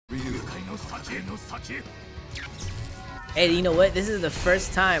Hey, you know what? This is the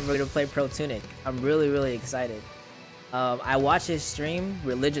first time we're gonna play Protunic. I'm really excited. I watch his stream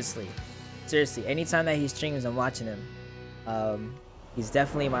religiously. Seriously, anytime that he streams, I'm watching him. He's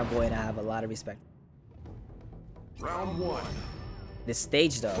definitely my boy, and I have a lot of respect. Round one. This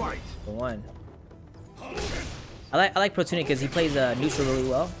stage though, the one. I like Protunic because he plays neutral really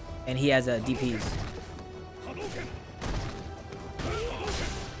well, and he has DPs.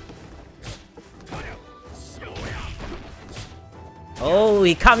 Oh,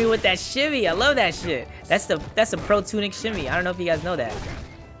 he caught me with that shimmy. I love that shit. That's the Protunic shimmy. I don't know if you guys know that.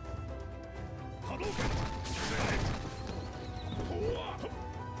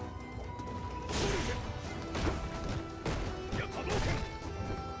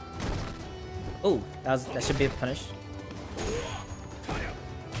 Oh, that should be a punish.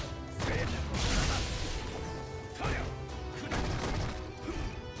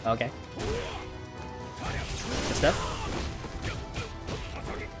 Okay. Good stuff.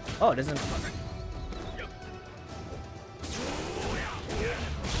 Oh, it doesn't.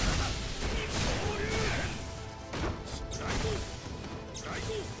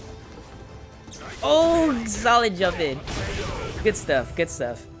 Oh, solid jump in. Good stuff. Good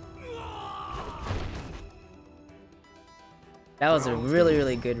stuff. That was a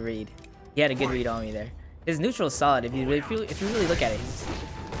really good read. He had a good read on me there. His neutral is solid if you really look at it.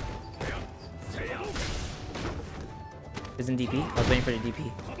 Isn't DP? I was waiting for the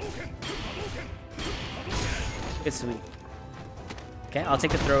DP. Good sweep. Okay, I'll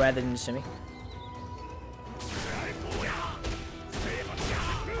take the throw rather than the shimmy.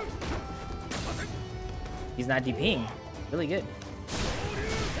 He's not DPing. Really good.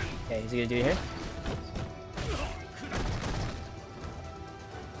 Okay, is he gonna do it here?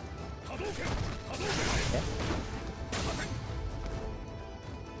 Okay.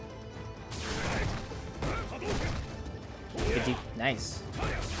 Good deep. Nice.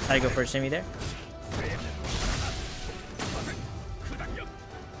 How to go for a shimmy there?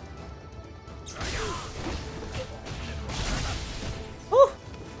 Woo!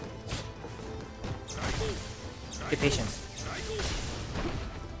 Good patience.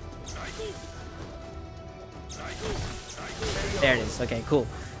 There it is. Okay, cool.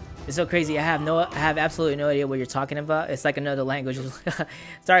 It's so crazy. I have absolutely no idea what you're talking about. It's like another language.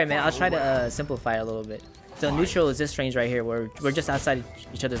 Sorry, man. I'll try to simplify it a little bit. So neutral is this range right here, where we're just outside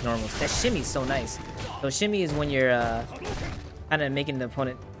each other's normals. That shimmy is so nice. So shimmy is when you're kind of making the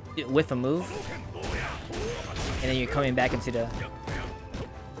opponent whiff a move, and then you're coming back into the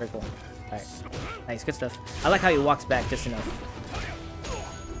circle. All right, nice, good stuff. I like how he walks back just enough.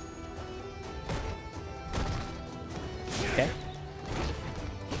 Okay.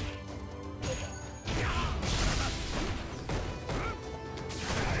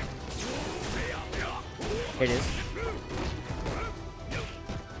 Here it is.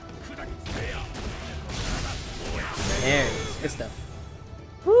 There it is. Good stuff.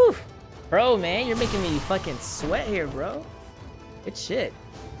 Woo! Bro, man, you're making me fucking sweat here, bro. Good shit.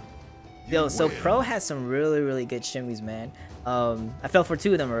 Yo, so Pro has some really good shimmies, man. I fell for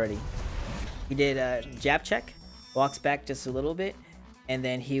 2 of them already. He did a jab check, walks back just a little bit, and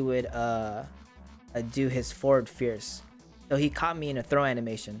then he would do his forward fierce. So he caught me in a throw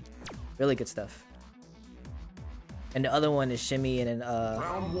animation. Really good stuff. And the other one is shimmy and then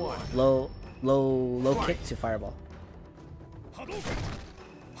low kick to fireball.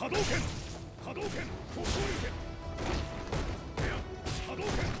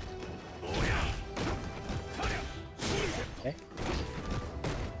 Okay.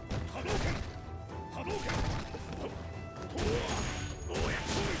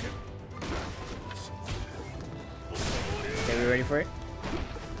 Okay, we ready for it?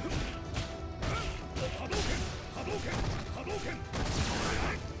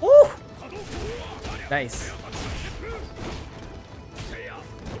 Woo! Nice.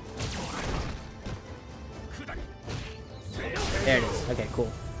 There it is. Okay,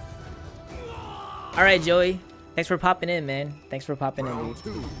 cool. All right, Joey. Thanks for popping in, man. Thanks for popping in,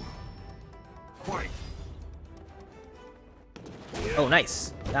 dude. Oh,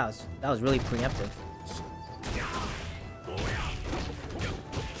 nice. That was really preemptive.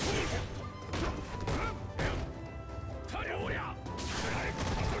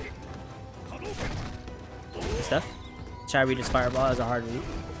 Good stuff. Try to read his fireball as a hard read.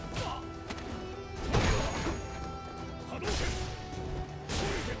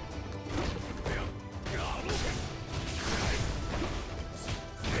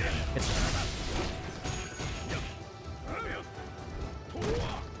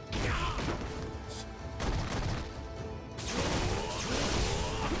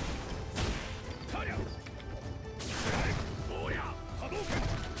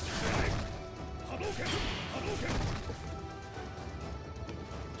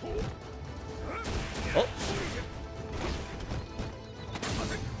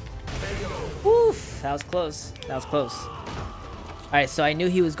 Woof! That was close. That was close. Alright, so I knew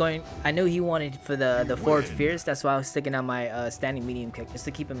he was going. I knew he wanted for the forward fierce. That's why I was sticking on my standing medium kick just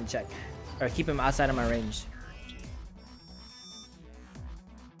to keep him in check. Or keep him outside of my range.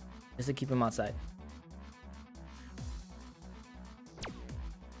 Just to keep him outside.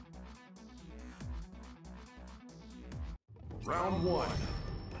 Round 1.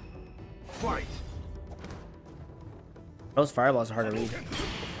 Fight. Those fireballs are hard to read.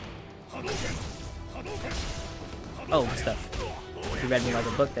 Oh, good stuff. He read me like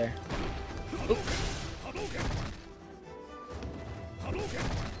a book there. Oop.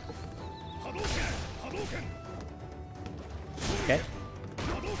 Okay.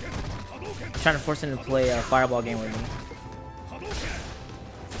 I'm trying to force him to play a fireball game with me.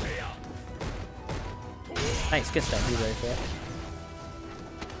 Nice, good stuff. He's ready for it.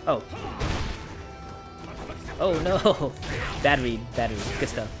 Oh. Oh no. Bad read, bad read. Good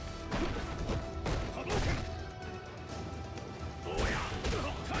stuff.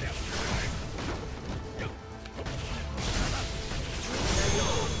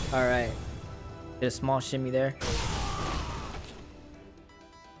 Alright. Did a small shimmy there.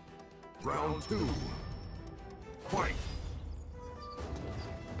 Round 2. Fight.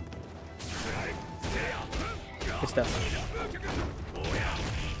 Good stuff.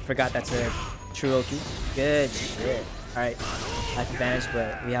 Forgot that's a true Oki. Good shit. Alright. Life advantage,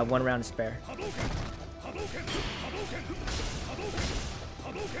 but we have 1 round to spare.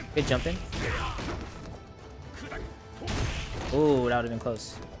 Good jumping. Ooh, that would have been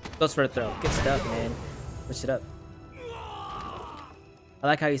close. Goes for a throw. Good stuff, man. Switch it up. I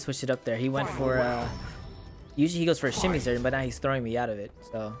like how he switched it up there. He went for usually he goes for a shimmy there, but now he's throwing me out of it.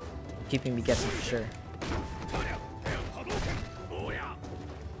 So keeping me guessing for sure.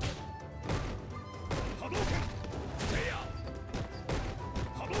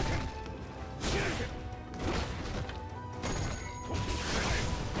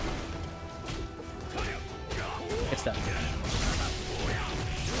 Good stuff.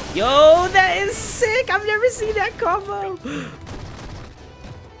 Yo, that is sick! I've never seen that combo!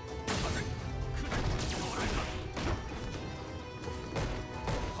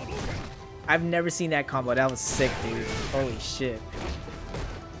 I've never seen that combo. That was sick, dude. Holy shit.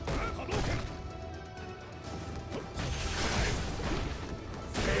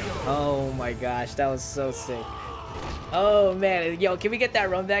 Oh my gosh, that was so sick. Oh man, yo, can we get that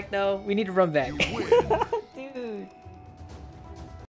run back though? We need to run back.